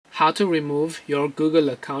how to remove your Google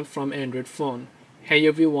account from Android phone. Hey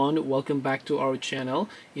everyone, welcome back to our channel.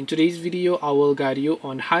 In today's video, I will guide you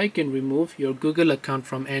on how you can remove your Google account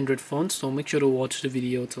from Android phone, so make sure to watch the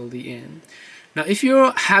video till the end. Now, if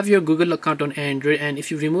you have your Google account on Android and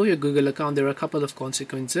if you remove your Google account, there are a couple of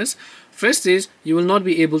consequences. First is you will not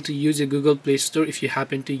be able to use your Google Play Store if you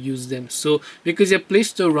happen to use them. So because your Play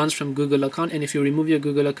Store runs from Google account, and if you remove your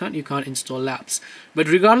Google account, you can't install apps. But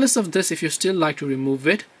regardless of this, if you still like to remove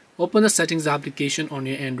it, open the settings application on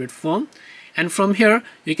your Android phone. And from here,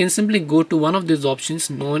 you can simply go to one of these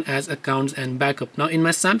options known as accounts and backup. Now in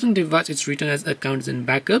my Samsung device, it's written as accounts and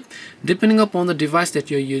backup. Depending upon the device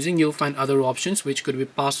that you're using, you'll find other options, which could be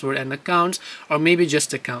password and accounts, or maybe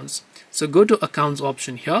just accounts. So go to accounts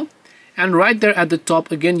option here. And right there at the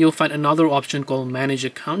top, again, you'll find another option called manage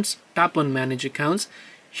accounts. Tap on manage accounts.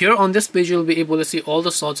 Here on this page, you'll be able to see all the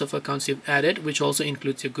sorts of accounts you've added, which also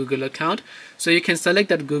includes your Google account. So you can select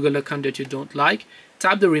that Google account that you don't like,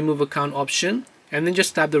 tap the remove account option, and then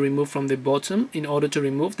just tap the remove from the bottom in order to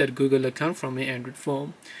remove that Google account from your Android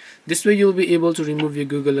phone. This way you'll be able to remove your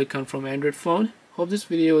Google account from Android phone. Hope this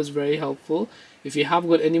video was very helpful. If you have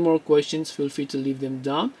got any more questions, feel free to leave them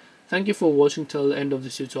down. Thank you for watching till the end of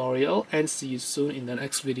this tutorial, and see you soon in the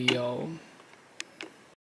next video.